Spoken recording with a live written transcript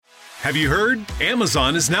Have you heard?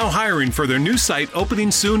 Amazon is now hiring for their new site opening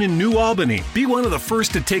soon in New Albany. Be one of the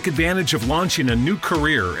first to take advantage of launching a new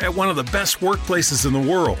career at one of the best workplaces in the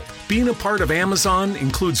world. Being a part of Amazon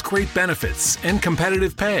includes great benefits and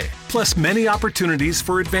competitive pay, plus many opportunities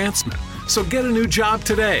for advancement. So get a new job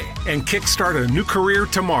today and kickstart a new career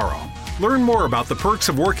tomorrow. Learn more about the perks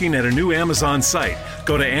of working at a new Amazon site.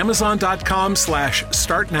 Go to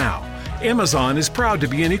amazon.com/start now. Amazon is proud to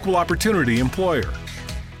be an equal opportunity employer.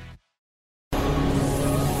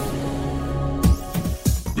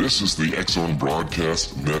 This is the X-Zone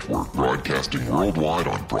Broadcast Network, broadcasting worldwide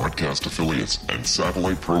on broadcast affiliates and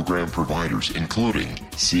satellite program providers, including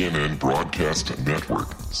CNN Broadcast Network,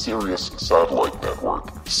 Sirius Satellite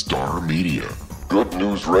Network, Star Media, Good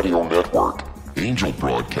News Radio Network, Angel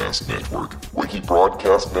Broadcast Network, Wiki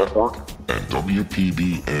Broadcast Network, and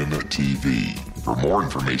WPBN TV. For more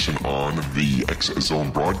information on the X-Zone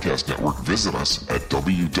Broadcast Network, visit us at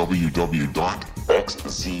www.xzbn.net.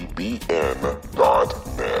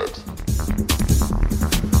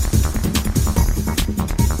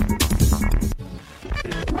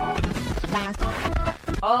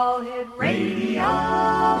 All Hit Radio.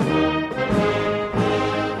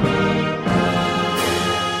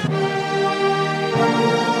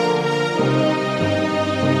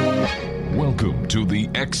 Welcome to the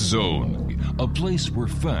X-Zone, a place where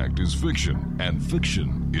fact is fiction and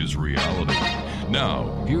fiction is reality.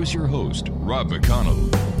 Now, here's your host, Rob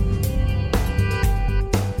McConnell.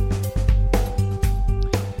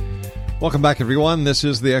 Welcome back, everyone. This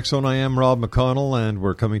is the X-Zone. I am Rob McConnell, and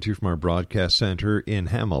we're coming to you from our broadcast center in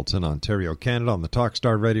Hamilton, Ontario, Canada, on the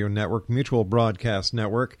Talkstar Radio Network, Mutual Broadcast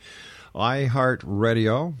Network,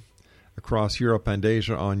 iHeartRadio, across Europe and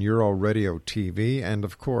Asia on Euro Radio TV, and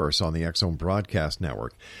of course on the X-Zone Broadcast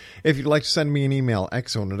Network. If you'd like to send me an email,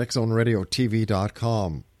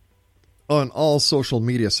 xzone@xzoneradiotv.com. On all social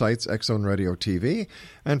media sites, X-Zone Radio TV,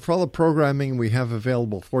 and for all the programming we have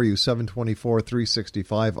available for you, 724,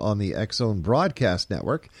 365 on the X-Zone Broadcast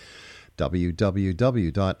Network,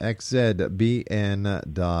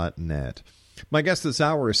 www.xzbn.net. My guest this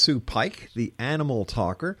hour is Sue Pike, the Animal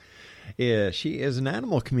Talker. She is an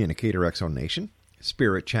animal communicator, X-Zone Nation,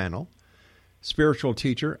 spirit channel, spiritual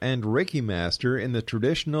teacher, and Reiki master in the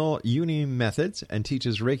traditional Uni methods, and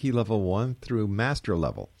teaches Reiki level 1 through master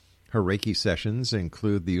level. Her Reiki sessions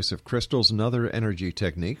include the use of crystals and other energy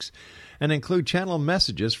techniques, and include channel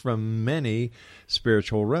messages from many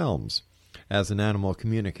spiritual realms. As an animal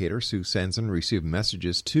communicator, Sue sends and receives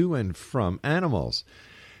messages to and from animals.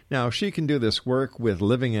 Now, she can do this work with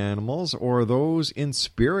living animals or those in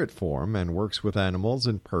spirit form, and works with animals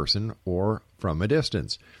in person or from a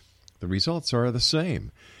distance. The results are the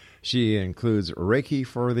same. She includes Reiki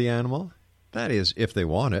for the animal, that is, if they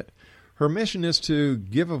want it. Her mission is to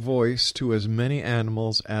give a voice to as many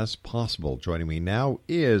animals as possible. Joining me now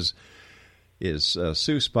is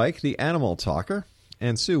Sue Pike, the Animal Talker.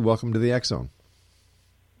 And Sue, welcome to the X-Zone.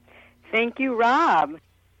 Thank you, Rob.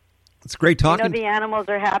 It's great talking. I know the animals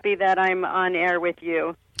are happy that I'm on air with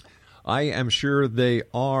you. I am sure they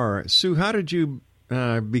are. Sue, how did you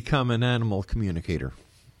become an animal communicator?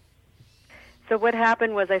 So what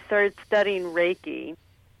happened was I started studying Reiki,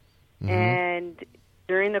 and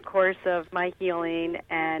during the course of my healing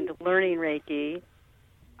and learning Reiki,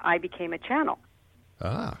 I became a channel.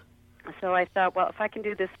 Ah. So I thought, well, if I can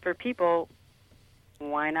do this for people,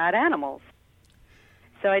 why not animals?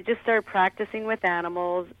 So I just started practicing with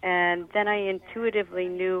animals, and then I intuitively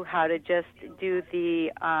knew how to just do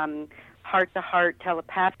the heart-to-heart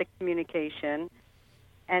telepathic communication.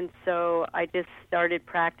 And so I just started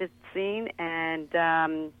practicing, and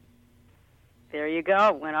there you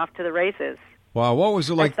go, went off to the races. Wow, what was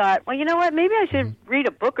it like? I thought, well, you know what, maybe I should read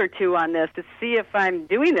a book or two on this to see if I'm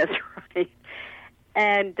doing this right.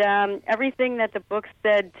 And everything that the book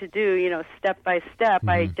said to do, step by step,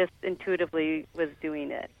 I just intuitively was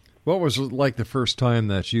doing it. What was it like the first time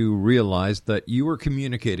that you realized that you were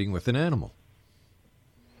communicating with an animal?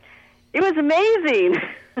 It was amazing.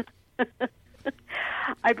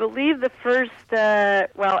 I believe the first, I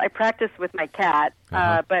practiced with my cat,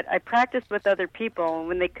 but I practiced with other people, and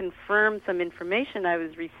when they confirmed some information I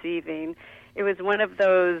was receiving, it was one of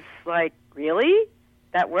those, like, really?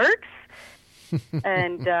 That works?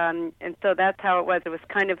 and so that's how it was. It was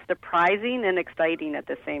kind of surprising and exciting at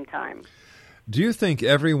the same time. Do you think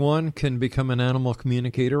everyone can become an animal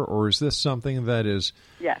communicator, or is this something that is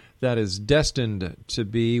destined to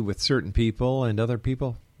be with certain people and other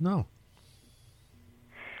people? No.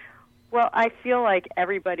 Well, I feel like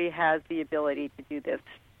everybody has the ability to do this.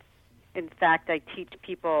 In fact, I teach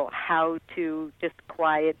people how to just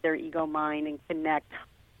quiet their ego mind and connect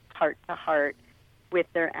heart to heart with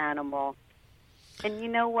their animal. And you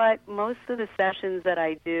know what? Most of the sessions that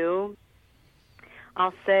I do,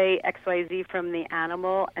 I'll say XYZ from the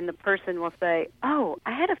animal, and the person will say, oh,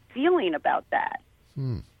 I had a feeling about that.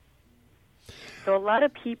 So a lot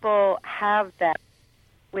of people have that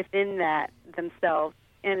within that themselves,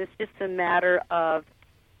 and it's just a matter of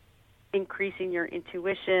increasing your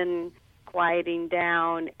intuition, quieting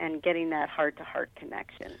down, and getting that heart-to-heart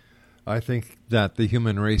connection. I think that the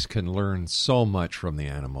human race can learn so much from the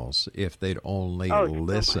animals if they'd only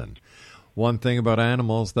listen. One thing about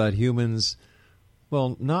animals that humans,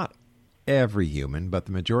 well, not every human, but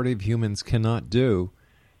the majority of humans cannot do,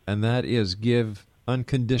 and that is give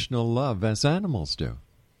unconditional love as animals do.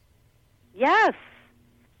 Yes.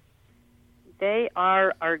 They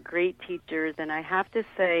are our great teachers, and I have to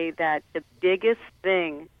say that the biggest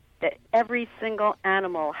thing that every single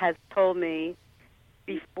animal has told me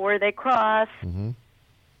before they cross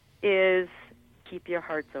is keep your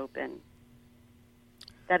hearts open.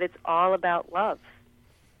 That it's all about love.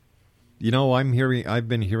 You know, I've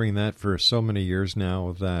been hearing that for so many years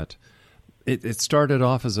now that it started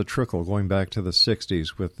off as a trickle going back to the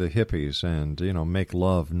 60s with the hippies and, you know, make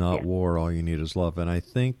love, not war, all you need is love. And I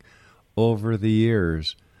think over the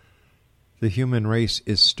years, the human race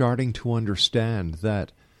is starting to understand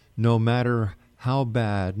that no matter how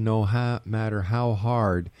bad, no matter how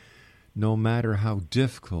hard, no matter how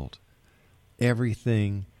difficult,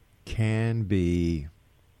 everything can be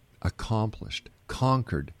accomplished,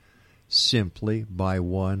 conquered, simply by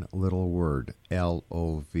one little word,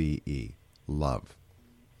 L-O-V-E, love.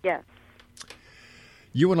 Yes.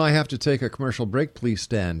 You and I have to take a commercial break. Please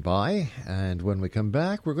stand by. And when we come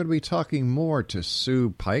back, we're going to be talking more to Sue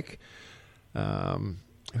Pike,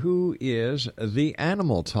 who is the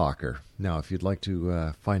animal talker. Now, if you'd like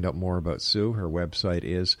to find out more about Sue, her website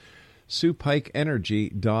is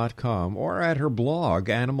SuePikeEnergy.com or at her blog,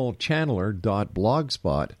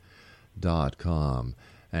 animalchanneler.blogspot.com.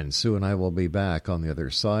 And Sue and I will be back on the other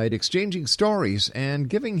side, exchanging stories and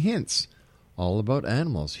giving hints all about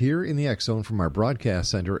animals here in the X Zone from our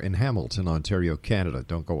broadcast center in Hamilton, Ontario, Canada.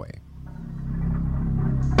 Don't go away.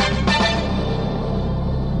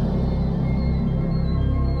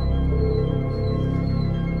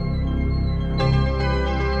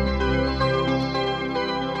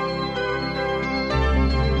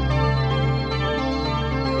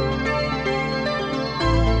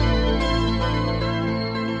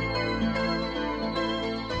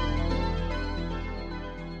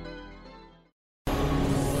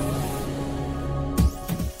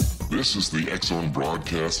 This is the X Zone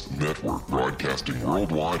Broadcast Network, broadcasting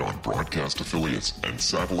worldwide on broadcast affiliates and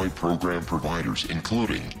satellite program providers,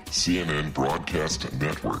 including CNN Broadcast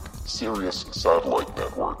Network, Sirius Satellite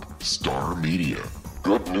Network, Star Media,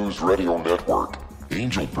 Good News Radio Network,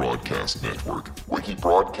 Angel Broadcast Network, Wiki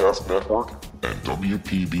Broadcast Network, and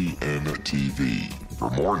WPBN TV. For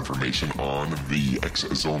more information on the X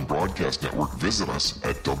Zone Broadcast Network, visit us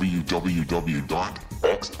at www.xzbn.net.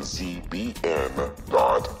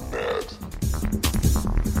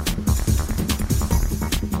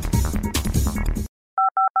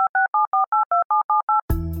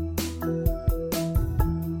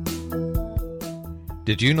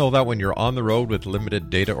 Did you know that when you're on the road with limited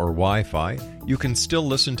data or Wi-Fi, you can still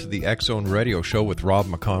listen to the X Zone Radio Show with Rob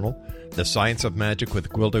McConnell, The Science of Magic with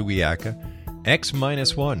Gwilda Wiyaka,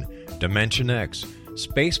 X-1, Dimension X,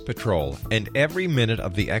 Space Patrol, and every minute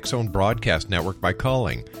of the X Zone Broadcast Network by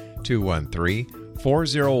calling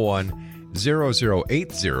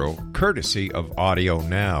 213-401-0080, courtesy of Audio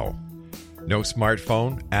Now. No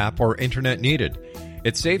smartphone, app, or internet needed.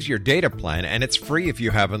 It saves your data plan, and it's free if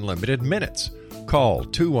you have unlimited minutes. Call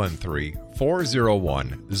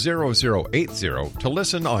 213-401-0080 to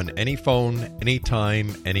listen on any phone,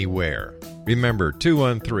 anytime, anywhere. Remember,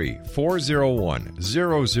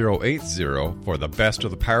 213-401-0080 for the best of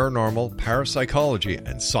the paranormal, parapsychology,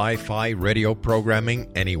 and sci-fi radio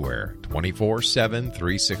programming anywhere, 24/7,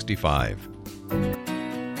 365.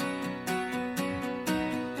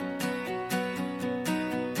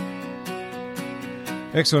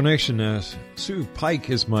 Exonation, Sue Pike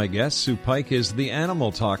is my guest. Sue Pike is the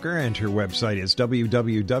animal talker, and her website is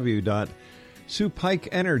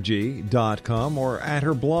www.SuePikeEnergy.com or at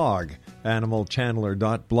her blog,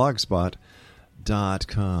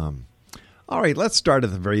 animalchanneler.blogspot.com. All right, let's start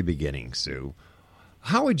at the very beginning, Sue.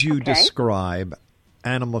 How would you describe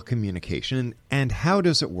animal communication, and how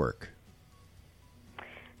does it work?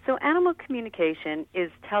 So animal communication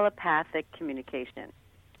is telepathic communication.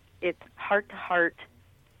 It's heart-to-heart,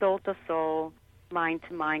 soul-to-soul,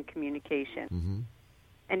 mind-to-mind communication.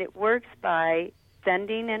 And it works by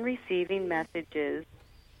sending and receiving messages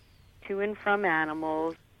to and from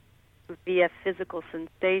animals via physical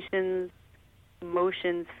sensations,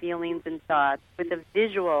 emotions, feelings, and thoughts with a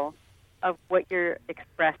visual of what you're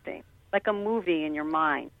expressing, like a movie in your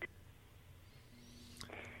mind.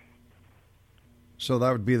 So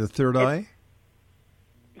that would be the third eye?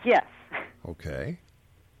 Yes. Okay.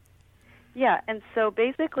 Yeah, and so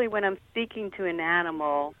basically when I'm speaking to an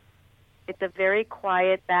animal, it's a very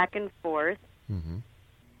quiet back and forth,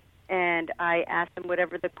 and I ask them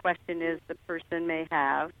whatever the question is the person may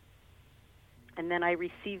have, and then I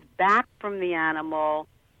receive back from the animal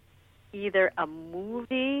either a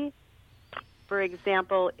movie. For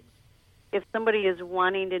example, if somebody is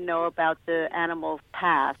wanting to know about the animal's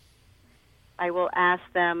past, I will ask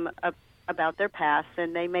them about their past,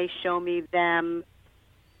 and they may show me them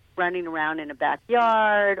running around in a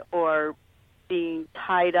backyard or being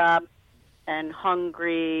tied up and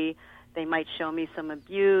hungry. They might show me some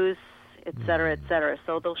abuse, et cetera, et cetera.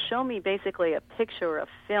 So they'll show me basically a picture or a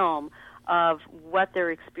film of what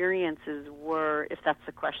their experiences were, if that's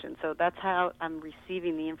the question. So that's how I'm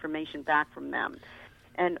receiving the information back from them.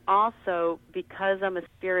 And also, because I'm a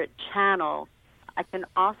spirit channel, I can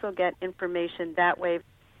also get information that way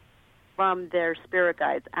from their spirit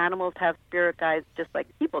guides. Animals have spirit guides just like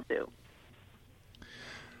people do.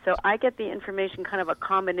 So I get the information, kind of a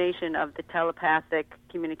combination of the telepathic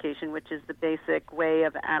communication, which is the basic way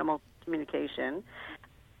of animal communication,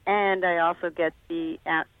 and I also get the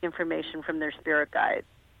information from their spirit guides.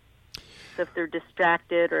 So if they're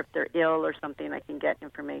distracted or if they're ill or something, I can get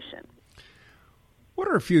information. What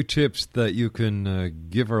are a few tips that you can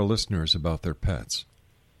give our listeners about their pets?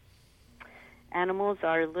 Animals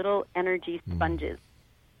are little energy sponges,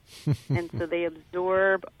 and so they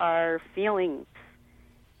absorb our feelings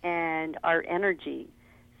and our energy.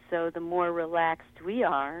 So the more relaxed we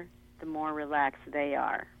are, the more relaxed they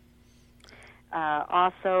are.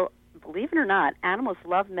 Also, believe it or not, animals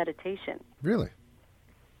love meditation. Really?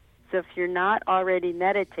 So if you're not already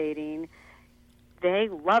meditating, they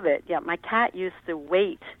love it. Yeah, my cat used to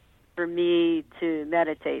wait for me to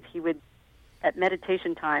meditate. He would, at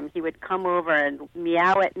meditation time, he would come over and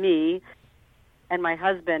meow at me, and my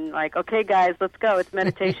husband, like, okay, guys, let's go. It's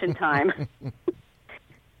meditation time.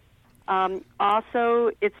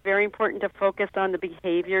 Also, it's very important to focus on the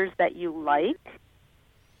behaviors that you like.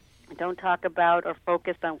 Don't talk about or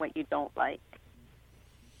focus on what you don't like.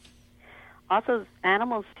 Also,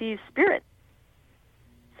 animals see spirits.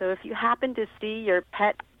 So if you happen to see your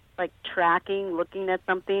pet, like, tracking, looking at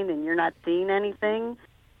something, and you're not seeing anything,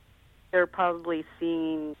 they're probably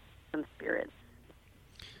seeing some spirits.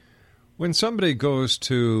 When somebody goes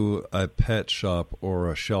to a pet shop or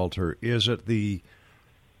a shelter, is it the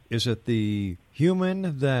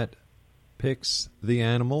human that picks the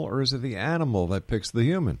animal, or is it the animal that picks the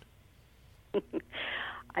human?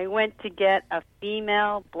 I went to get a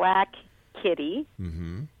female black kitty,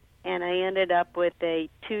 and I ended up with a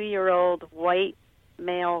 2-year-old white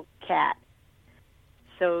male cat.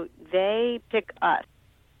 So they pick us.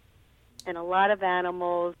 And a lot of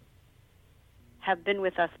animals have been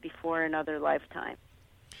with us before in other lifetimes.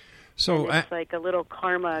 So and it's like a little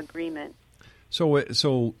karma agreement.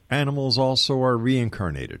 So animals also are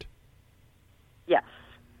reincarnated? Yes.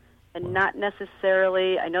 And not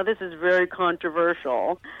necessarily, I know this is very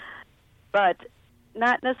controversial, but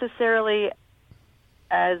not necessarily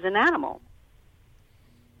as an animal.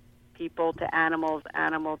 People to animals,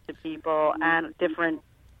 animals to people, and different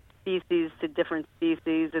species to different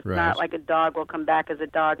species. It's not like a dog will come back as a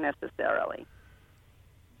dog necessarily.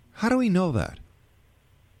 How do we know that?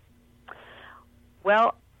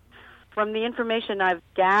 Well, from the information I've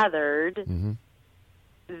gathered,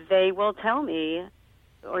 they will tell me,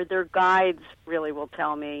 or their guides really will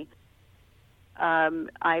tell me.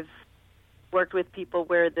 I've worked with people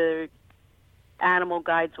where the animal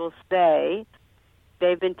guides will say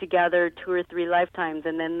they've been together 2 or 3 lifetimes,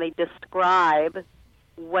 and then they describe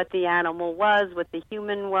what the animal was, what the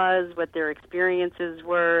human was, what their experiences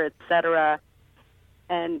were, etc.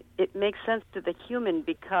 And it makes sense to the human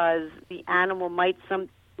because the animal might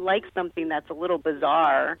like something that's a little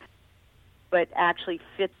bizarre, but actually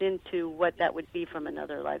fits into what that would be from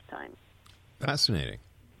another lifetime. Fascinating.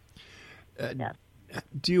 Yes.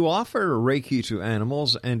 Do you offer Reiki to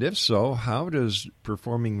animals? And if so, how does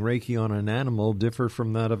performing Reiki on an animal differ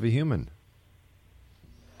from that of a human?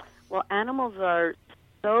 Well, animals are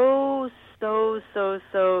so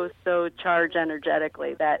charged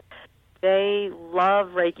energetically that they love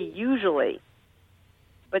Reiki usually.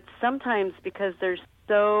 But sometimes because they're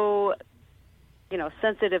so,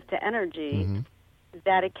 sensitive to energy,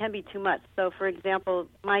 that it can be too much. So, for example,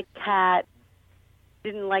 my cat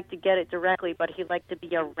didn't like to get it directly, but he liked to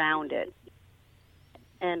be around it.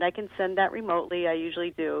 And I can send that remotely. I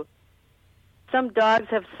usually do. Some dogs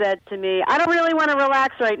have said to me, I don't really want to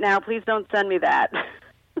relax right now. Please don't send me that.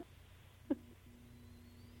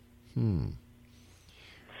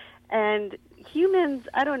 And humans,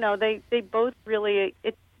 I don't know, they both really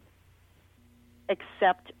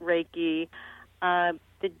accept Reiki.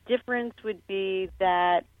 The difference would be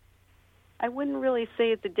that I wouldn't really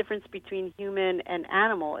say it's a difference between human and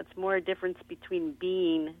animal. It's more a difference between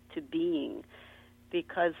being to being,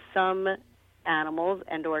 because some animals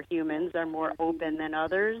and or humans are more open than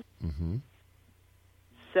others. Mm-hmm.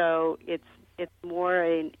 So it's more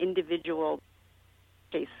an individual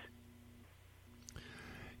case.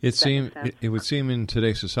 It would seem in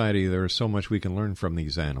today's society there is so much we can learn from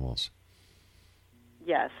these animals.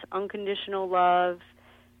 Yes, unconditional love,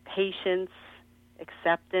 patience,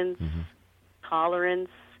 acceptance, tolerance,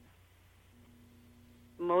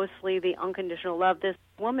 mostly the unconditional love. This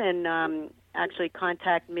woman actually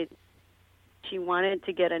contacted me. She wanted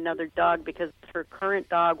to get another dog because her current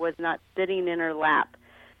dog was not sitting in her lap.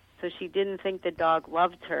 So she didn't think the dog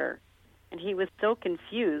loved her. And he was so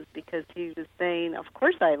confused because he was saying, of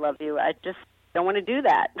course I love you. I just don't want to do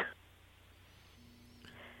that.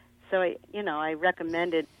 So, I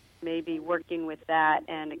recommended maybe working with that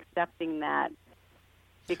and accepting that,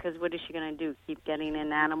 because what is she going to do? Keep getting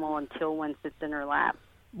an animal until one sits in her lap?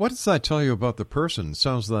 What does that tell you about the person?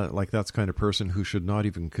 Sounds like that's the kind of person who should not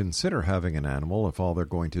even consider having an animal if all they're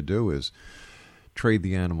going to do is trade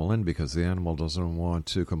the animal in because the animal doesn't want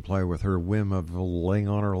to comply with her whim of laying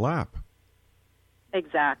on her lap.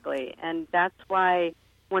 Exactly. And that's why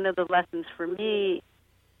one of the lessons for me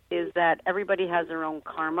is that everybody has their own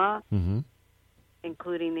karma,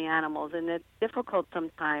 including the animals. And it's difficult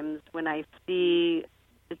sometimes when I see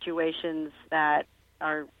situations that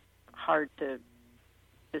are hard to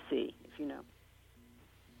see, if you know.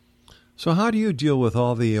 So how do you deal with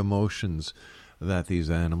all the emotions that these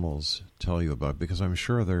animals tell you about? Because I'm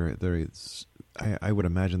sure I would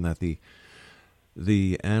imagine that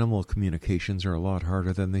the animal communications are a lot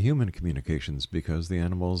harder than the human communications because the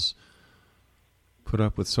animals put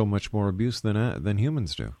up with so much more abuse than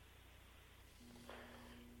humans do.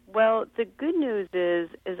 Well, the good news is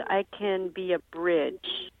I can be a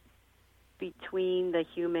bridge between the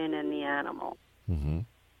human and the animal. Mm-hmm.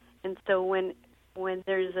 And so when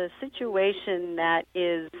there's a situation that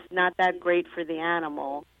is not that great for the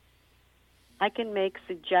animal, I can make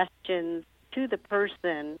suggestions to the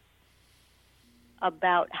person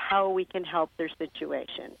about how we can help their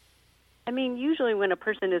situation. I mean, usually when a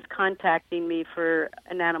person is contacting me for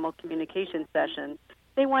an animal communication session,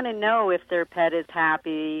 they want to know if their pet is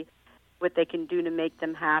happy, what they can do to make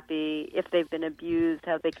them happy, if they've been abused,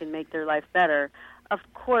 how they can make their life better. Of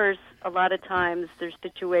course, a lot of times there's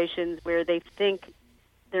situations where they think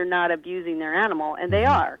they're not abusing their animal, and they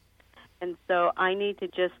are. And so I need to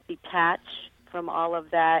just detach from all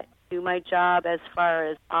of that, do my job as far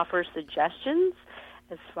as offer suggestions,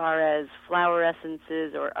 as far as flower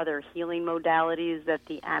essences or other healing modalities that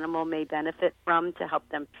the animal may benefit from to help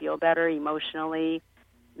them feel better emotionally,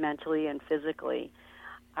 mentally, and physically.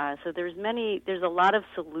 So there's a lot of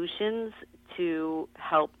solutions to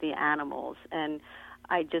help the animals, and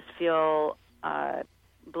I just feel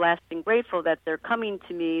blessed and grateful that they're coming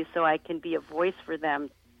to me so I can be a voice for them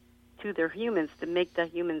to their humans, to make the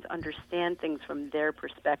humans understand things from their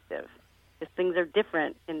perspective, because things are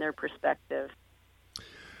different in their perspective.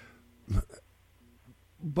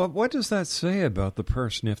 But what does that say about the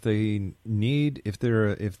person if they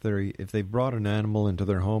brought an animal into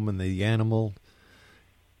their home and the animal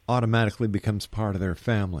automatically becomes part of their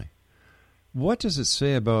family? What does it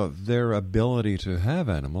say about their ability to have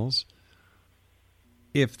animals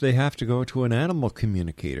if they have to go to an animal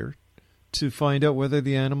communicator to find out whether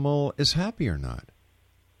the animal is happy or not?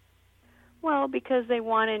 Well, because they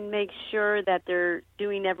want to make sure that they're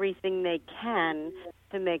doing everything they can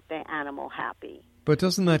to make the animal happy. But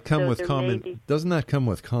doesn't that come with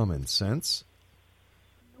common sense?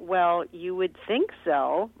 Well, you would think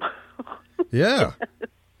so. Yeah.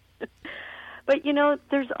 But,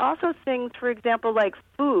 there's also things, for example, like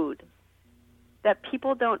food, that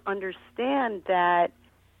people don't understand that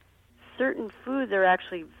certain foods are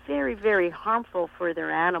actually very, very harmful for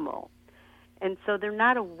their animal. And so they're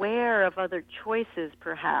not aware of other choices,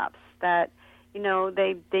 perhaps, that,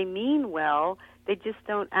 they mean well. They just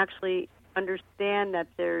don't actually understand that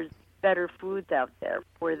there's better foods out there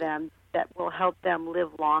for them that will help them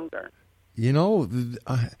live longer.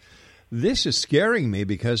 This is scaring me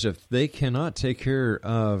because if they cannot take care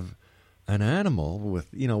of an animal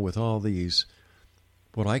with all these,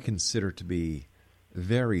 what I consider to be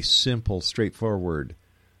very simple, straightforward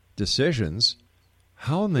decisions,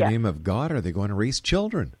 how in the name of God are they going to raise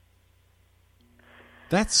children?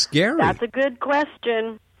 That's scary. That's a good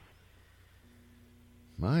question.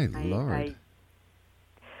 My Lord.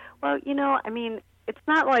 Well, I mean, it's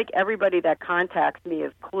not like everybody that contacts me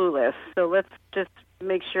is clueless, so let's just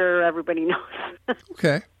make sure everybody knows.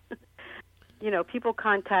 Okay. People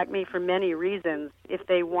contact me for many reasons. If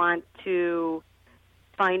they want to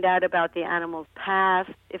find out about the animal's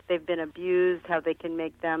past, if they've been abused, how they can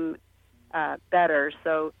make them better.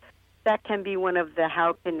 So that can be one of the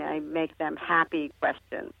how can I make them happy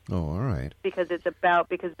questions. Oh, all right. Because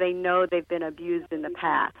they know they've been abused in the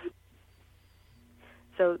past.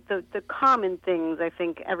 So the common things I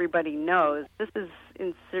think everybody knows. This is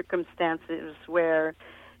in circumstances where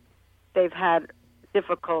they've had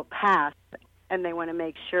difficult past and they want to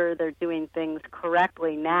make sure they're doing things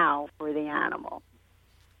correctly now for the animal.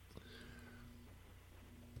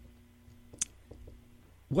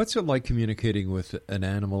 What's it like communicating with an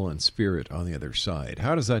animal and spirit on the other side?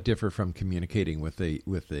 How does that differ from communicating with a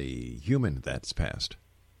human that's passed?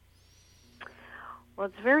 Well,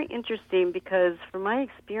 it's very interesting because from my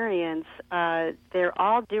experience, they're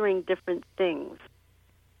all doing different things.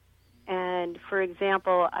 And, for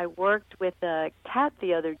example, I worked with a cat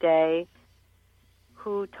the other day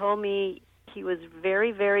who told me he was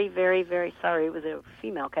very, very, very, very sorry. It was a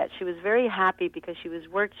female cat. She was very happy because she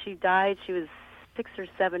died. She was 6 or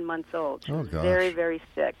 7 months old. She was very, very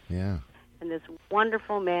sick. Yeah. And this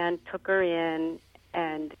wonderful man took her in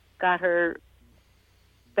and got her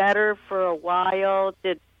better for a while,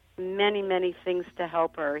 did many, many things to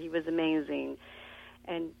help her. He was amazing.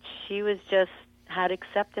 And she had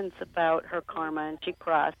acceptance about her karma, and she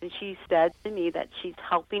crossed. And she said to me that she's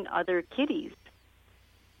helping other kitties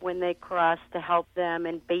when they cross to help them,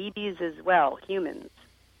 and babies as well, humans.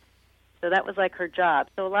 So that was like her job.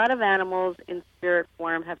 So a lot of animals in spirit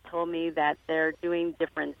form have told me that they're doing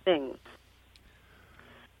different things.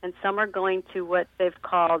 And some are going to what they've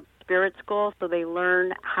called spirit school, so they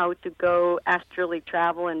learn how to go astrally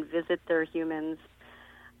travel and visit their humans.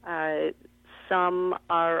 Some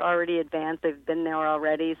are already advanced; they've been there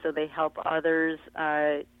already, so they help others,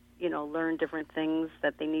 learn different things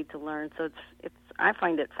that they need to learn. So I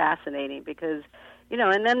find it fascinating because,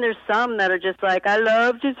 and then there's some that are just like, I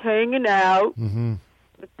love just hanging out. Mm-hmm.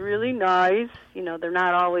 It's really nice. They're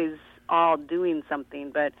not always all doing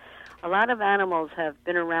something, but a lot of animals have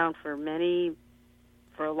been around for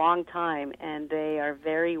a long time, and they are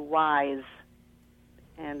very wise,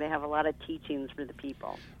 and they have a lot of teachings for the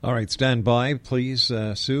people. All right, stand by, please,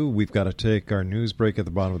 Sue. We've got to take our news break at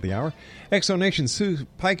the bottom of the hour. Exonation, Sue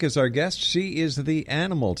Pike is our guest. She is the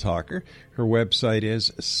animal talker. Her website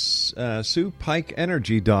is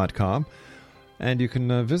SuePikeEnergy.com, and you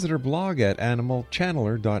can visit her blog at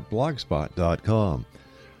animalchanneler.blogspot.com.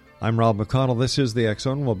 I'm Rob McConnell. This is the X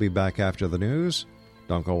Zone. We'll be back after the news.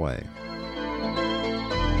 Don't go away.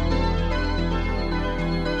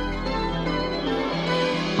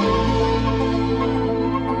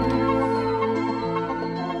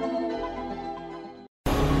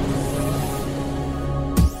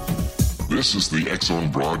 This is the X Zone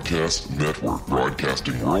Broadcast Network,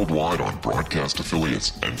 broadcasting worldwide on broadcast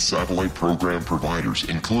affiliates and satellite program providers,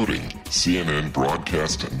 including CNN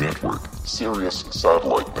Broadcast Network, Sirius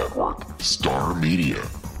Satellite Network, Star Media,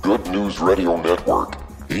 Good News Radio Network,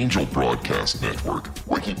 Angel Broadcast Network,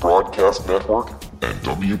 Wiki Broadcast Network, and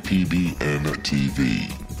WPBN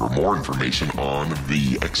TV. For more information on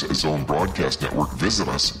the X Zone Broadcast Network, visit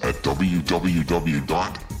us at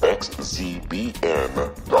www.xzbn.net.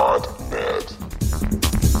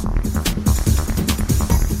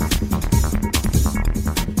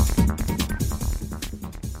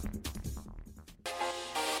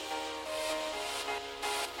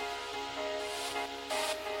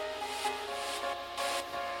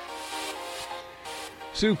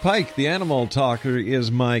 Sue Pike, the animal talker, is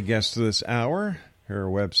my guest this hour. Her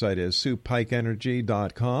website is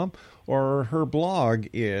SuePikeEnergy.com, or her blog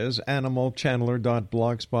is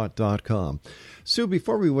AnimalChanneler.blogspot.com. Sue,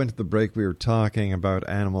 before we went to the break, we were talking about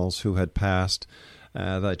animals who had passed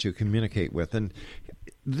that you communicate with. And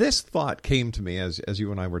this thought came to me as you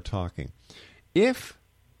and I were talking. If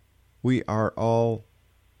we are all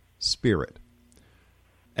spirit,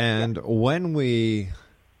 and when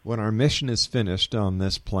our mission is finished on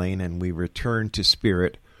this plane and we return to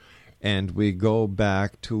spirit, and we go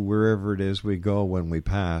back to wherever it is we go when we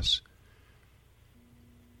pass,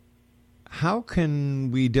 how can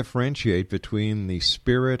we differentiate between the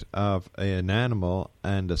spirit of an animal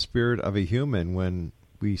and the spirit of a human when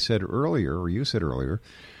we said earlier, or you said earlier,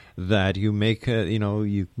 that you make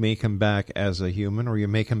you make him back as a human or you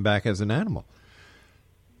make him back as an animal?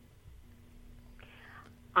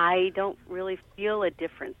 I don't really feel a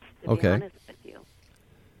difference, to be honest with you.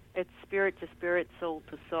 It's spirit to spirit, soul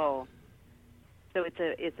to soul. So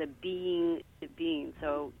it's a being to being.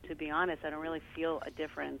 So to be honest, I don't really feel a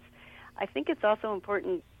difference. I think it's also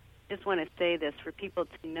important, just want to say this, for people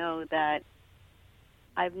to know that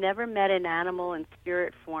I've never met an animal in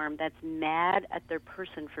spirit form that's mad at their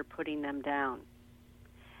person for putting them down.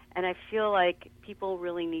 And I feel like people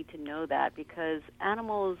really need to know that, because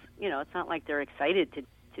animals, it's not like they're excited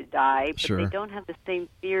to die, but they don't have the same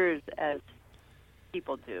fears as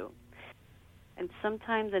people do. And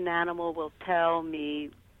sometimes an animal will tell me,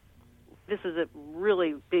 this is a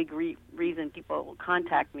really big reason people will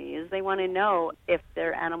contact me, is they want to know if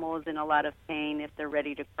their animal is in a lot of pain, if they're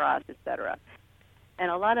ready to cross, etc. And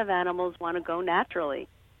a lot of animals want to go naturally,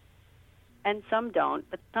 and some don't.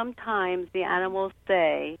 But sometimes the animals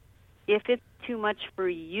say, if it's too much for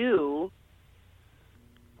you,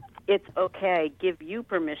 it's okay. I give you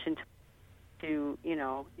permission to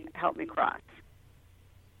help me cross.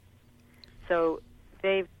 So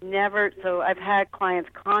I've had clients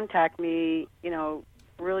contact me,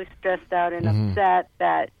 really stressed out and upset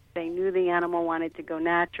that they knew the animal wanted to go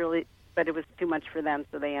naturally, but it was too much for them,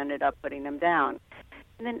 so they ended up putting them down.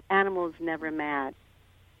 And then animals never mad.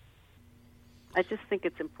 I just think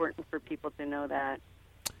it's important for people to know that.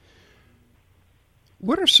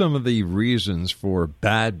 What are some of the reasons for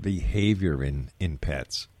bad behavior in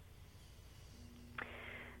pets?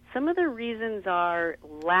 Some of the reasons are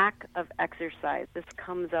lack of exercise. This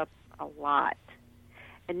comes up a lot.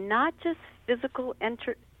 And not just physical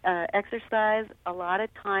exercise. A lot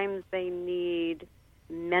of times they need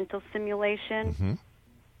mental stimulation.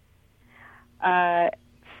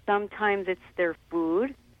 Sometimes it's their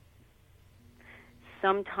food.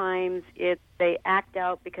 Sometimes they act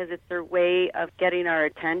out because it's their way of getting our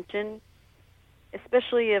attention,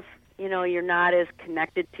 especially if you're not as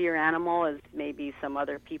connected to your animal as maybe some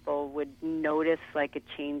other people would notice, like a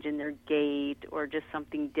change in their gait or just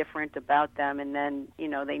something different about them, and then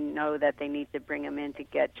they know that they need to bring them in to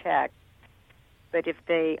get checked. But if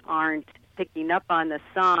they aren't picking up on the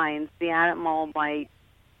signs, the animal might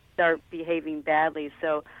start behaving badly.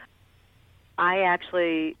 So I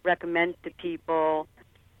actually recommend to people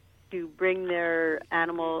to bring their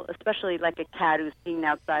animal, especially like a cat who's peeing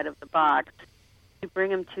outside of the box, to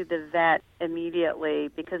bring them to the vet immediately,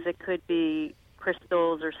 because it could be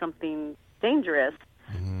crystals or something dangerous.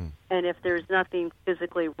 And if there's nothing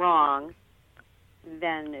physically wrong,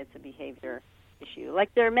 then it's a behavior issue.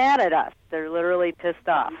 Like, they're mad at us. They're literally pissed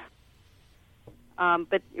off.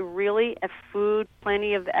 But really, food,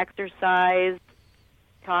 plenty of exercise,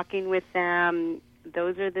 talking with them,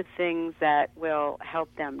 those are the things that will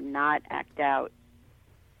help them not act out.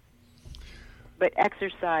 But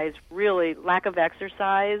exercise, really, lack of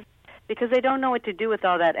exercise, because they don't know what to do with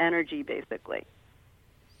all that energy, basically.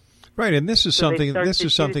 Right, and this is something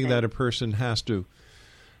that a person has to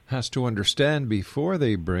understand before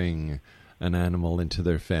they bring an animal into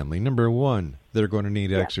their family. Number one, they're going to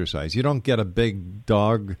need exercise. You don't get a big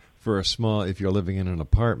dog for a small if you're living in an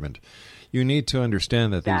apartment. You need to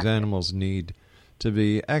understand that these animals need to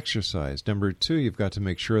be exercised. Number two, you've got to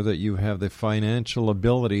make sure that you have the financial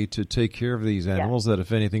ability to take care of these animals, that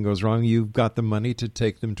if anything goes wrong, you've got the money to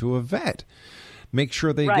take them to a vet. Make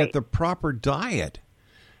sure they get the proper diet.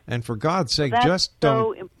 And for God's sake, just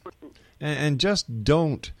don't... important. And just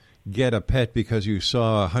don't get a pet because you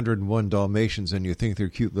saw 101 Dalmatians and you think they're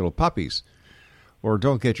cute little puppies. Or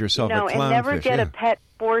don't get yourself a clownfish. And never get a pet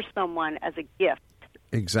for someone as a gift.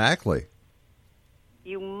 Exactly.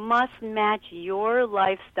 You must match your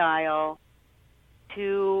lifestyle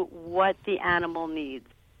to what the animal needs.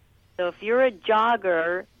 So if you're a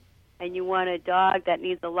jogger and you want a dog that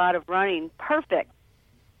needs a lot of running, perfect.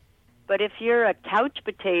 But if you're a couch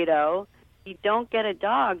potato, you don't get a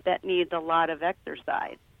dog that needs a lot of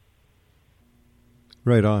exercise.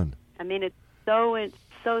 Right on. I mean, it's so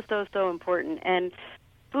important. And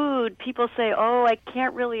food, people say, oh, I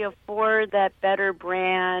can't really afford that better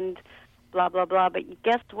brand, blah, blah, blah. But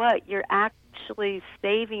guess what? You're actually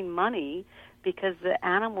saving money because the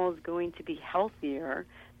animal is going to be healthier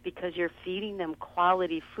because you're feeding them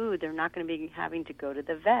quality food. They're not going to be having to go to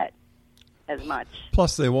the vet as much.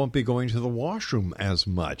 Plus, they won't be going to the washroom as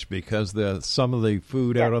much because some of the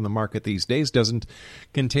food out on the market these days doesn't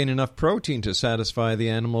contain enough protein to satisfy the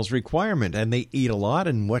animal's requirement. And they eat a lot,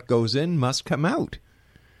 and what goes in must come out.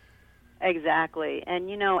 Exactly. And,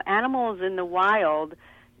 animals in the wild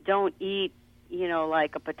don't eat,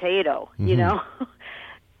 like a potato,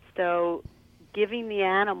 So giving the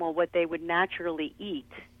animal what they would naturally eat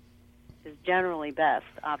is generally best,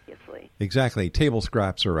 obviously. Exactly. Table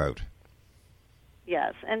scraps are out.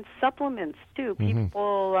 Yes, and supplements, too.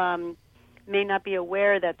 People may not be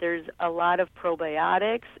aware that there's a lot of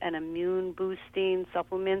probiotics and immune-boosting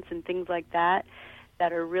supplements and things like that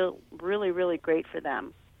that are really, really great for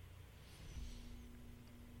them.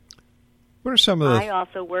 What are some of the... I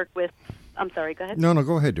also work with... I'm sorry, go ahead. No,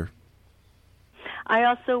 go ahead, dear. I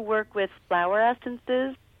also work with flower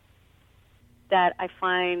essences that I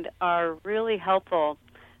find are really helpful.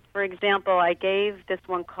 For example, I gave this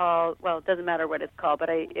one called, well, it doesn't matter what it's called, but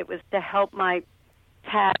it was to help my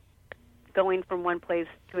cat going from one place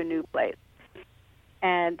to a new place.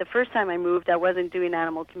 And the first time I moved, I wasn't doing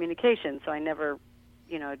animal communication, so I never,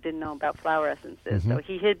 didn't know about flower essences. So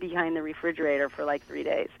he hid behind the refrigerator for like 3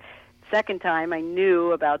 days. Second time, I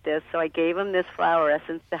knew about this, so I gave him this flower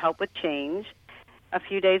essence to help with change a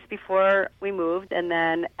few days before we moved, and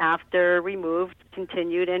then after we moved,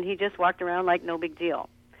 continued, and he just walked around like no big deal.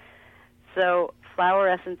 So flower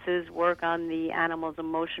essences work on the animal's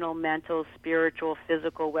emotional, mental, spiritual,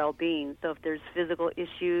 physical well-being. So if there's physical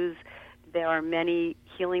issues, there are many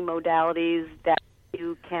healing modalities that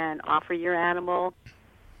you can offer your animal.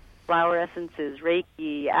 Flower essences,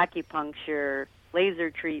 Reiki, acupuncture, laser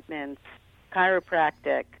treatments,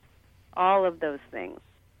 chiropractic, all of those things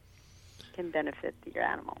can benefit your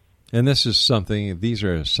animal. And these are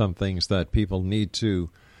some things that people need to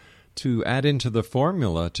add into the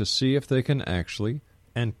formula to see if they can actually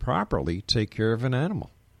and properly take care of an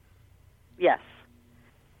animal. Yes.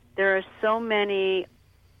 There are so many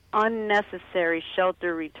unnecessary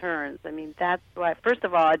shelter returns. I mean, that's why, first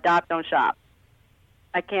of all, adopt, don't shop.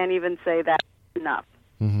 I can't even say that enough.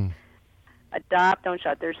 Mm-hmm. Adopt, don't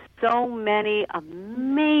shop. There's so many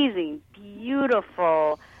amazing,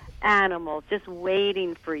 beautiful animals just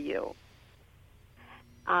waiting for you.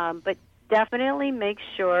 But definitely make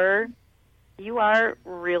sure you are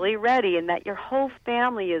really ready and that your whole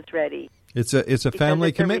family is ready. It's a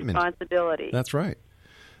family commitment. A responsibility. That's right.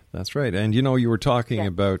 And you were talking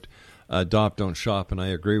about adopt, don't shop, and I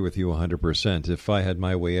agree with you 100%. If I had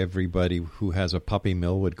my way, everybody who has a puppy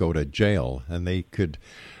mill would go to jail, and they could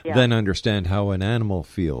then understand how an animal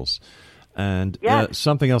feels. And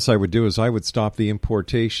something else I would do is I would stop the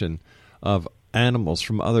importation of animals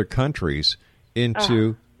from other countries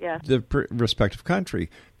into the respective country.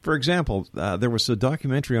 For example, there was a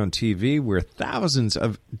documentary on TV where thousands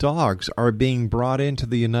of dogs are being brought into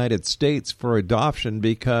the United States for adoption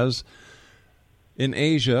because in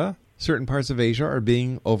Asia, certain parts of Asia are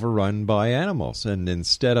being overrun by animals. And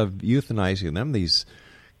instead of euthanizing them,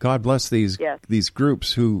 God bless these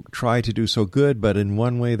groups who try to do so good, but in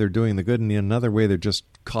one way they're doing the good, and in another way they're just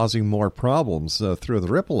causing more problems through the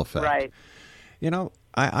ripple effect. Right.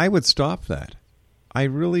 I would stop that. I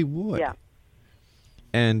really would. Yeah.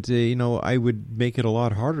 And, I would make it a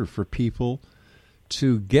lot harder for people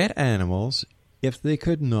to get animals if they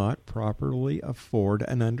could not properly afford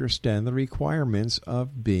and understand the requirements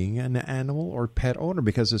of being an animal or pet owner.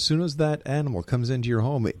 Because as soon as that animal comes into your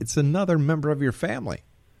home, it's another member of your family.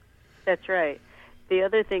 That's right. The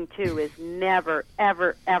other thing, too, is never,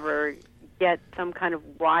 ever, ever get some kind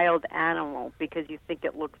of wild animal because you think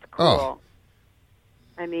it looks cool. Oh.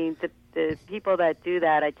 I mean, the people that do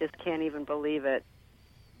that, I just can't even believe it.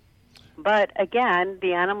 But again,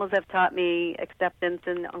 the animals have taught me acceptance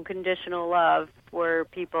and unconditional love for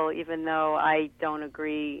people, even though I don't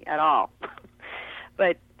agree at all.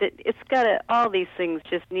 But it's got to, all these things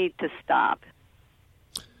just need to stop.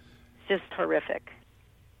 It's just horrific.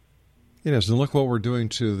 It is, and look what we're doing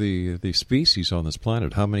to the species on this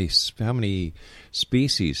planet. How many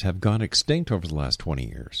species have gone extinct over the last 20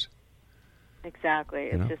 years? Exactly.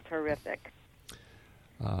 It's just horrific.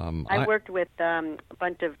 I worked with a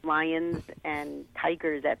bunch of lions and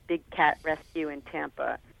tigers at Big Cat Rescue in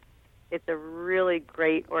Tampa. It's a really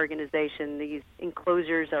great organization. These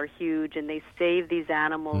enclosures are huge, and they save these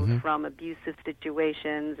animals from abusive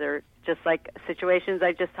situations, or just like situations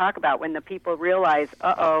I just talked about when the people realize,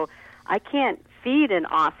 I can't feed an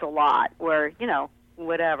ocelot or,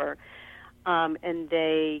 whatever, and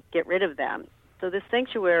they get rid of them. So this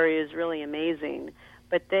sanctuary is really amazing,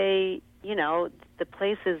 but they, the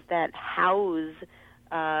places that house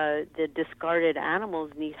the discarded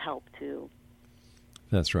animals need help too.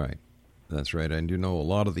 That's right. And a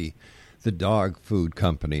lot of the dog food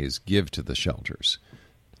companies give to the shelters.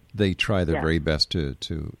 They try their very best to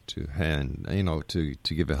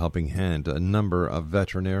give a helping hand. A number of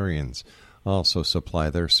veterinarians also supply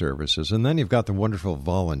their services. And then you've got the wonderful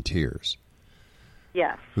volunteers.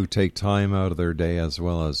 Yes. Who take time out of their day as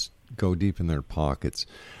well as go deep in their pockets.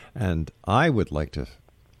 And I would like to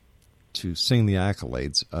sing the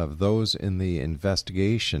accolades of those in the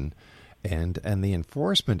investigation and the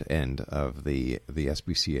enforcement end of the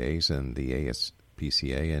SPCAs and the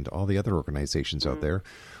ASPCA and all the other organizations out there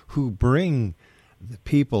who bring the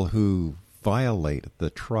people who violate the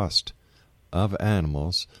trust of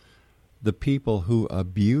animals, the people who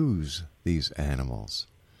abuse these animals,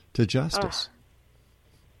 to justice.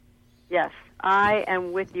 Yes, I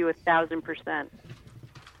am with you 1,000%.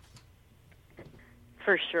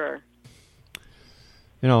 For sure.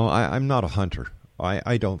 You know, I'm not a hunter.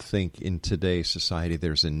 I don't think in today's society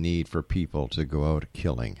there's a need for people to go out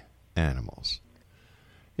killing animals.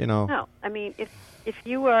 You know? No, I mean, if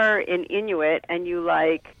you are an Inuit and you,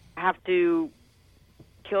 like, have to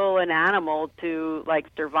kill an animal to, like,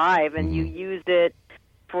 survive, and you use it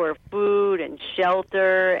for food and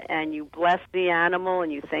shelter, and you bless the animal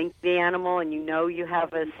and you thank the animal and you know you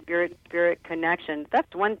have a spirit connection,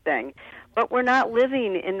 that's one thing. But we're not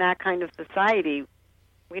living in that kind of society.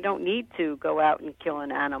 We don't need to go out and kill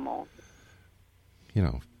an animal. You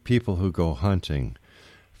know, people who go hunting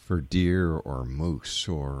for deer or moose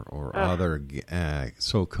or other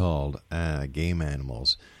so-called game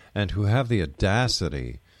animals, and who have the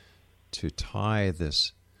audacity to tie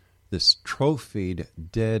this trophied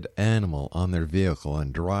dead animal on their vehicle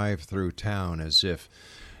and drive through town as if,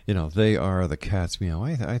 you know, they are the cat's meow.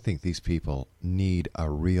 I think these people need a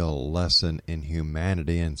real lesson in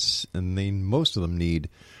humanity, and most of them need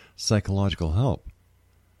psychological help.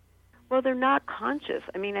 Well, they're not conscious.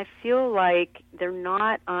 I mean, I feel like they're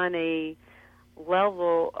not on a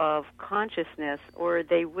level of consciousness, or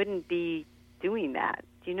they wouldn't be doing that.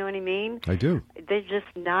 Do you know what I mean? I do. They're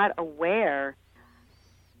just not aware,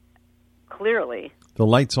 clearly. The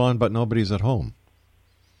light's on, but nobody's at home.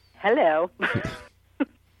 Hello.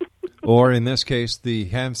 Or in this case, the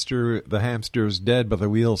hamster's dead, but the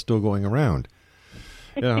wheel's still going around.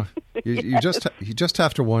 You know, you just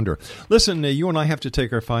have to wonder. Listen, you and I have to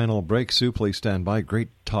take our final break. Sue, please stand by. Great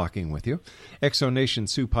talking with you. Exonation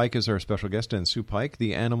Sue Pike is our special guest, and Sue Pike,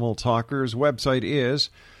 the Animal Talker's website is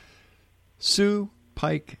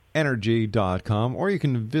SuePikeEnergy.com, or you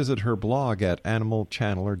can visit her blog at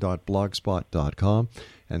animalchanneler.blogspot.com.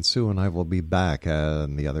 And Sue and I will be back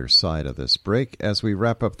on the other side of this break as we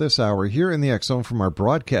wrap up this hour here in the X Zone from our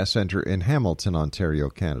broadcast center in Hamilton, Ontario,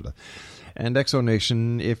 Canada. And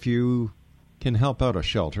Exonation, if you can help out a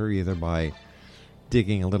shelter, either by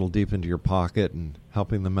digging a little deep into your pocket and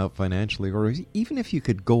helping them out financially, or even if you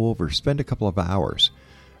could go over, spend a couple of hours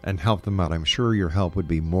and help them out, I'm sure your help would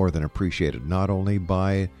be more than appreciated, not only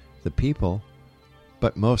by the people,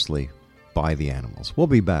 but mostly by the animals. We'll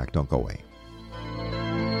be back. Don't go away.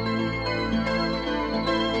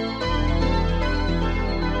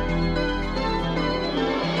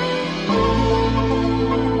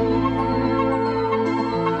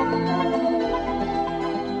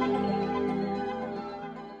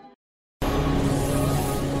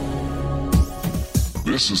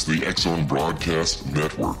 This is the X Zone Broadcast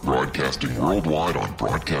Network, broadcasting worldwide on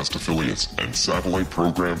broadcast affiliates and satellite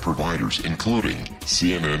program providers, including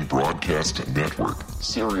CNN Broadcast Network,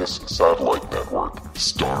 Sirius Satellite Network,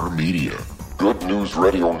 Star Media, Good News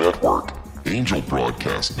Radio Network, Angel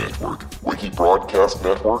Broadcast Network, Wiki Broadcast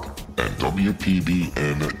Network, and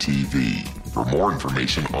WPBN TV. For more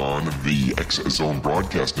information on the X Zone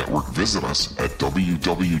Broadcast Network, visit us at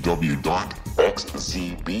www.xzbn.net.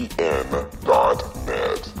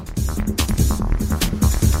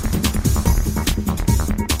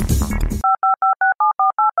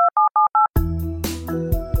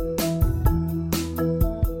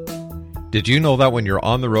 Did you know that when you're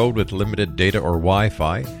on the road with limited data or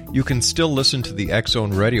Wi-Fi, you can still listen to the X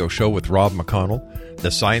Zone Radio Show with Rob McConnell,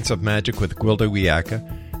 The Science of Magic with Gwilda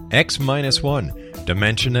Wiyaka, X-1,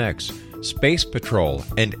 Dimension X, Space Patrol,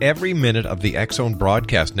 and every minute of the X Zone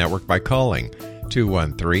Broadcast Network by calling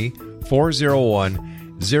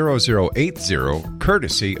 213-401-0080,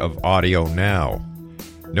 courtesy of Audio Now.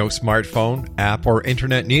 No smartphone, app, or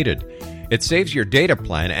internet needed. It saves your data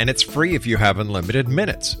plan, and it's free if you have unlimited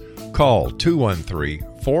minutes. Call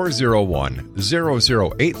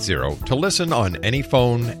 213-401-0080 to listen on any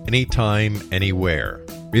phone, anytime, anywhere.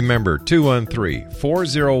 Remember,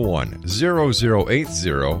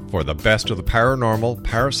 213-401-0080 for the best of the paranormal,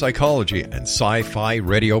 parapsychology, and sci-fi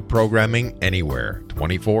radio programming anywhere,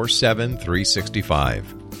 24/7,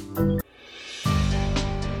 365.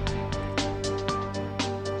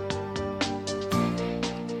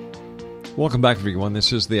 Welcome back, everyone.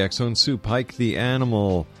 This is the X Zone. Sue Pike, the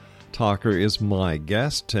Animal Talker, is my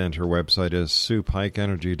guest, and her website is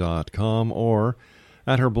SuePikeEnergy.com, or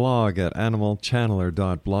at her blog at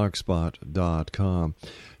animalchanneler.blogspot.com.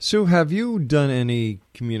 Sue, have you done any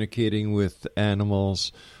communicating with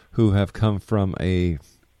animals who have come from a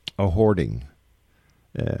hoarding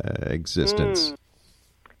existence?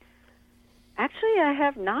 Actually, I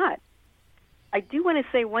have not. I do want to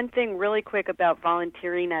say one thing really quick about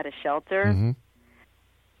volunteering at a shelter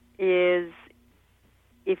is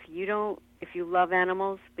if you love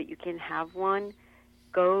animals but you can have one,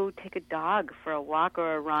 go take a dog for a walk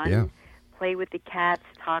or a run, play with the cats,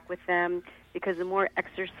 talk with them, because the more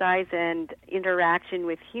exercise and interaction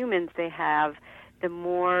with humans they have, the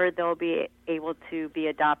more they'll be able to be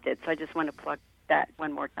adopted. So I just want to plug that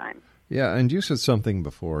one more time. Yeah, and you said something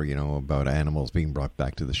before, about animals being brought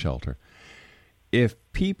back to the shelter. If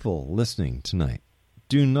people listening tonight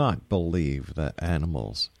do not believe that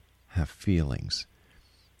animals have feelings,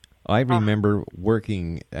 I remember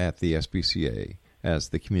working at the SPCA as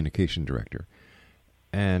the communication director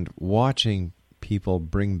and watching people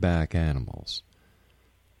bring back animals.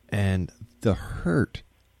 And the hurt,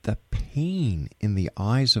 the pain in the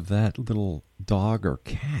eyes of that little dog or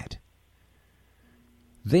cat.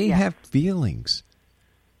 They have feelings.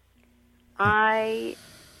 I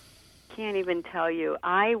can't even tell you.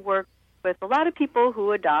 I work with a lot of people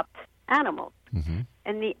who adopt animals.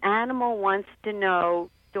 And the animal wants to know,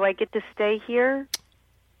 do I get to stay here?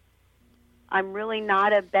 I'm really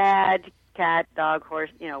not a bad cat, dog, horse,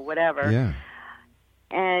 whatever. Yeah.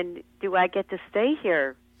 And do I get to stay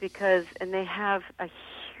here? And they have a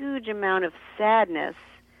huge amount of sadness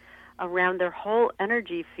around their whole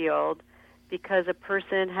energy field because a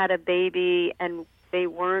person had a baby and they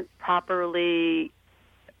weren't properly,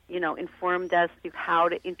 informed as to how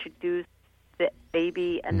to introduce the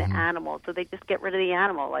baby and the animal. So they just get rid of the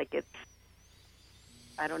animal like it's,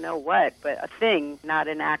 I don't know what, but a thing, not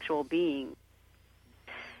an actual being.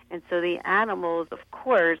 And so the animals, of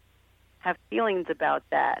course, have feelings about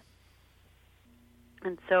that.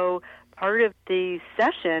 And so part of the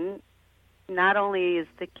session, not only is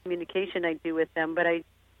the communication I do with them, but I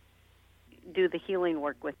do the healing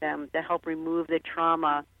work with them to help remove the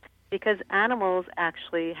trauma, because animals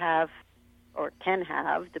actually have, or can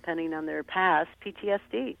have, depending on their past,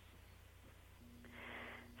 PTSD.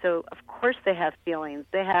 So, of course, they have feelings.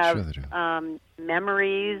 They have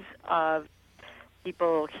memories of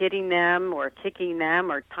people hitting them or kicking them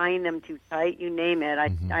or tying them too tight, you name it.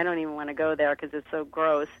 I don't even want to go there because it's so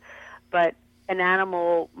gross. But an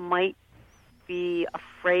animal might be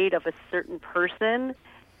afraid of a certain person,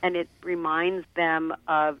 and it reminds them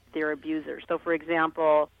of their abuser. So, for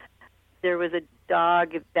example, there was a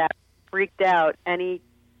dog that freaked out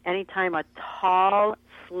anytime a tall,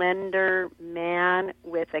 slender man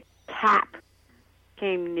with a cap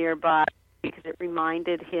came nearby because it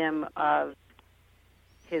reminded him of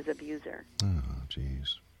his abuser. Oh,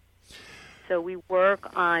 jeez. So we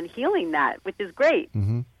work on healing that, which is great.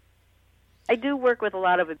 I do work with a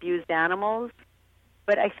lot of abused animals,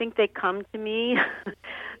 but I think they come to me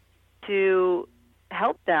to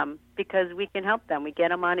help them because we can help them. We get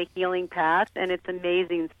them on a healing path, and it's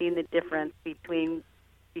amazing seeing the difference between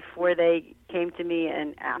before they came to me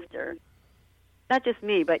and after. Not just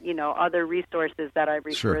me, but, other resources that I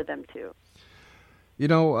refer them to.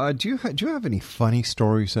 Do you have any funny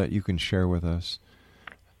stories that you can share with us?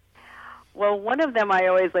 Well, one of them I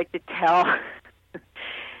always like to tell.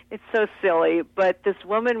 It's so silly, but this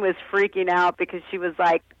woman was freaking out because she was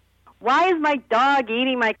like, "Why is my dog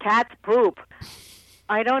eating my cat's poop?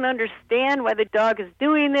 I don't understand why the dog is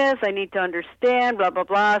doing this. I need to understand, blah, blah,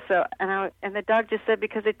 blah." So, and the dog just said,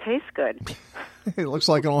 "Because it tastes good." It looks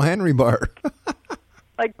like an old Henry bar.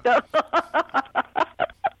 But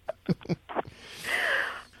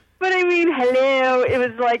I mean, hello, it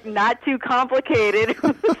was like not too complicated. It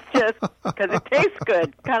was just because it tastes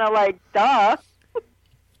good. Kind of like, duh.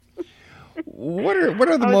 What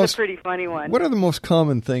are the most a pretty funny one. What are the most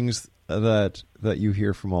common things that you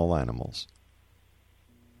hear from all animals?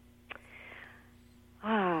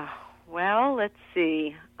 Well, let's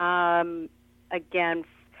see. Again,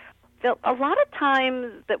 a lot of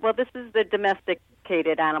times this is the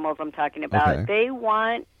domesticated animals I'm talking about. Okay. They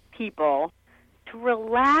want people to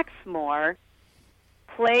relax more,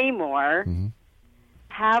 play more,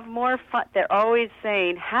 have more fun. They're always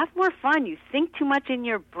saying, have more fun. You think too much in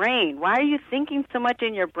your brain. Why are you thinking so much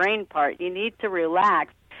in your brain part? You need to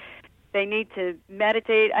relax. They need to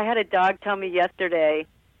meditate. I had a dog tell me yesterday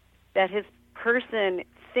that his person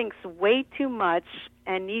thinks way too much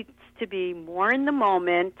and needs to be more in the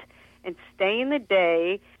moment and stay in the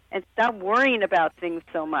day and stop worrying about things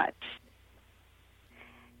so much.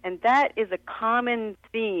 And that is a common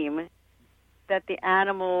theme that the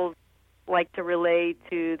animals like to relate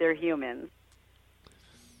to their humans.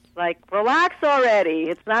 Like, relax already.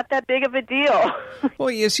 It's not that big of a deal.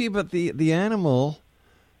 Well, you see, but the animal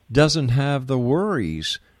doesn't have the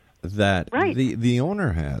worries that Right. the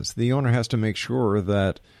owner has. The owner has to make sure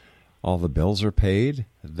that all the bills are paid,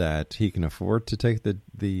 that he can afford to take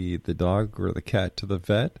the dog or the cat to the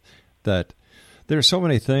vet, that there's so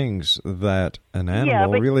many things that an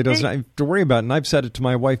animal but really doesn't have to worry about. And I've said it to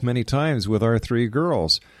my wife many times with our 3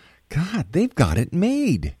 girls. God, they've got it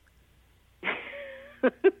made.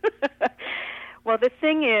 Well, the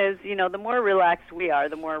thing is, the more relaxed we are,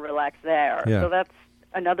 the more relaxed they are. Yeah. So that's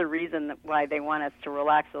another reason why they want us to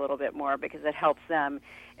relax a little bit more, because it helps them.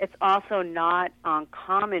 It's also not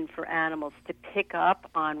uncommon for animals to pick up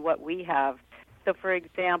on what we have. So, for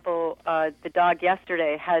example, the dog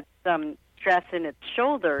yesterday had some stress in its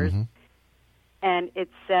shoulders, and it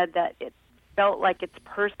said that it felt like its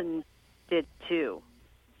person did too.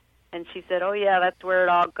 And she said, oh, yeah, that's where it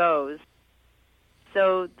all goes.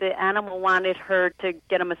 So the animal wanted her to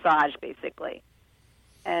get a massage, basically,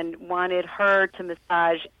 and wanted her to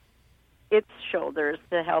massage its shoulders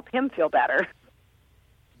to help him feel better.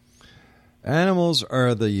 Animals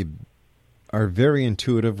are very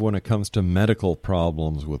intuitive when it comes to medical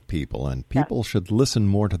problems with people, and people should listen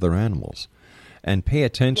more to their animals and pay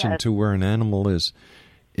attention to where an animal is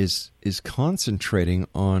concentrating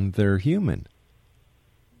on their human.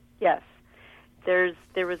 Yes.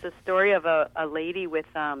 There was a story of a lady with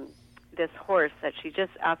this horse that she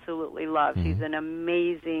just absolutely loves. She's an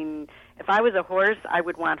amazing. If I was a horse, I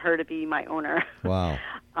would want her to be my owner. Wow.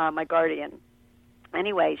 My guardian.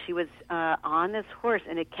 Anyway, she was on this horse,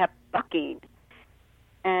 and it kept bucking,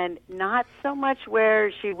 and not so much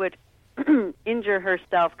where she would injure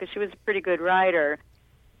herself, because she was a pretty good rider,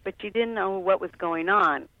 but she didn't know what was going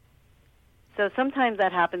on. So sometimes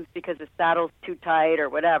that happens because the saddle's too tight or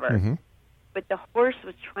whatever. But the horse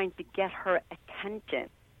was trying to get her attention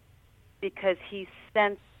because he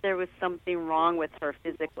sensed there was something wrong with her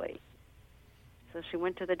physically. So she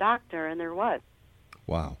went to the doctor, and there was.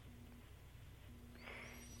 Wow.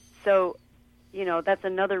 So, that's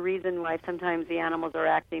another reason why sometimes the animals are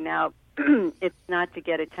acting out. It's not to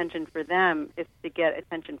get attention for them, it's to get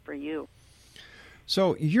attention for you.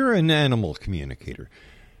 So you're an animal communicator.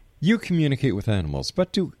 You communicate with animals,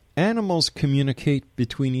 but do animals communicate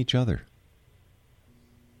between each other?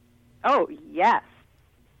 Oh, yes.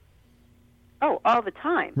 Oh, all the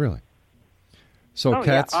time. Really? So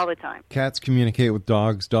cats, all the time. Cats communicate with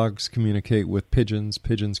dogs. Dogs communicate with pigeons.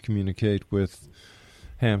 Pigeons communicate with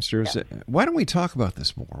hamsters. Yeah. Why don't we talk about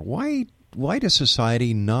this more? Why does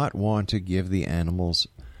society not want to give the animals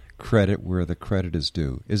credit where the credit is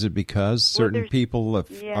due? Is it because certain people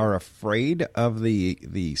are afraid of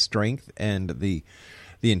the strength and the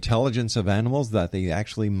intelligence of animals, that they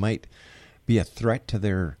actually might be a threat to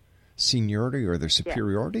their seniority or their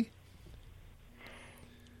superiority?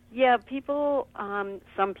 Yeah, people,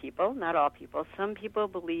 some people, not all people, some people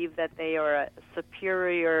believe that they are a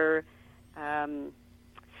superior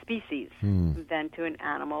species than to an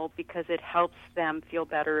animal because it helps them feel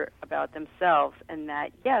better about themselves. And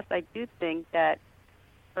that, yes, I do think that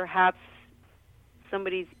perhaps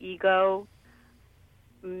somebody's ego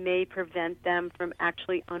may prevent them from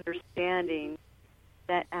actually understanding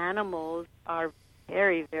that animals are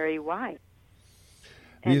very, very wise.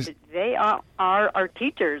 And they are our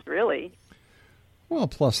teachers, really. Well,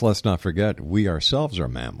 plus, let's not forget, we ourselves are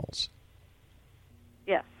mammals.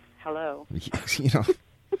 Yes. Hello.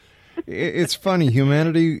 It's funny.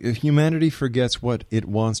 Humanity forgets what it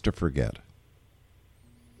wants to forget.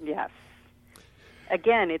 Yes.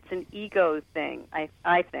 Again, it's an ego thing,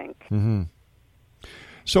 I think. Mm-hmm.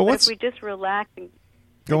 So but if we just relax and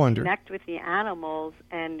connect with the animals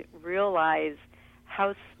and realize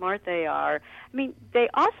how smart they are. I mean, they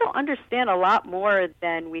also understand a lot more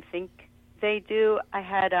than we think they do. I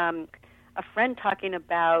had a friend talking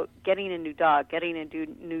about getting a new dog,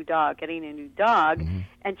 Mm-hmm.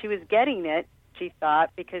 and she was getting it, she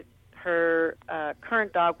thought, because her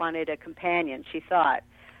current dog wanted a companion, she thought.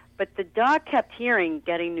 But the dog kept hearing,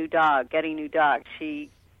 getting new dog. She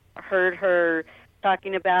heard her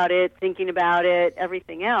talking about it, thinking about it,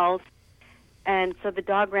 everything else, and so the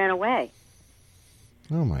dog ran away.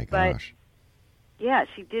 Oh, my gosh. But, yeah,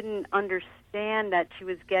 she didn't understand that she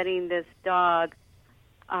was getting this dog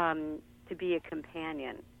to be a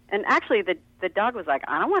companion. And actually, the dog was like,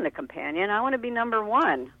 I don't want a companion. I want to be number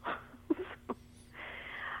one.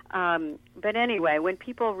 But anyway, when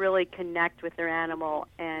people really connect with their animal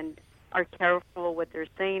and are careful what they're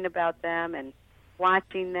saying about them and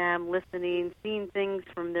watching them, listening, seeing things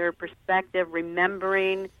from their perspective,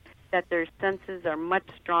 remembering that their senses are much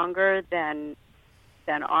stronger than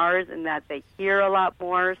ours, and that they hear a lot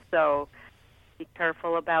more. So be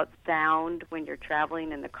careful about sound when you're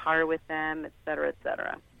traveling in the car with them, et cetera, et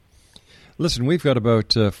cetera. Listen, we've got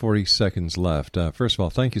about 40 seconds left. First of all,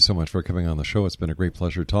 thank you so much for coming on the show. It's been a great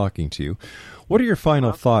pleasure talking to you. What are your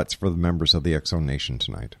final thoughts for the members of the X Zone Nation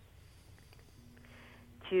tonight?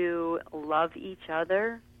 To love each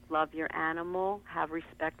other, love your animal, have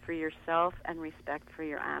respect for yourself, and respect for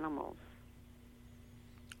your animals.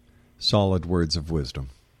 Solid words of wisdom.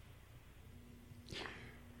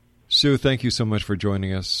 Sue, thank you so much for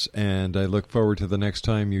joining us, and I look forward to the next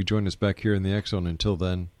time you join us back here in the X Zone. Until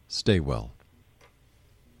then, stay well.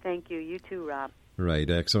 Thank you. You too, Rob. Right.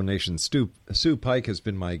 X Zone Nation. Sue Pike has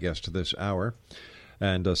been my guest this hour.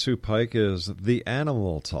 And Sue Pike is the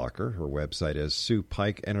animal talker. Her website is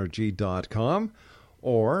SuePikeEnergy.com,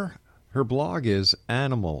 or her blog is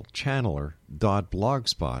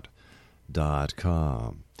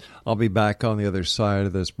animalchanneler.blogspot.com. I'll be back on the other side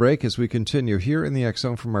of this break as we continue here in the X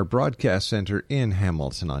Zone from our broadcast center in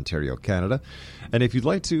Hamilton, Ontario, Canada. And if you'd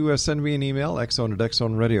like to send me an email,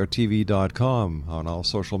 xzone@xzoneradiotv.com, on all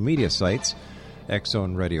social media sites, X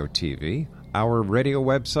Zone Radio TV, our radio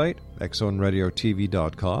website,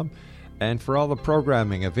 xzoneradiotv.com, and for all the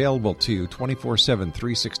programming available to you 24/7,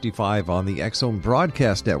 365 on the X Zone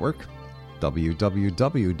Broadcast Network,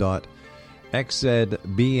 www.xzbn.net.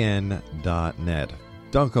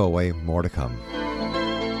 Don't go away, more to come.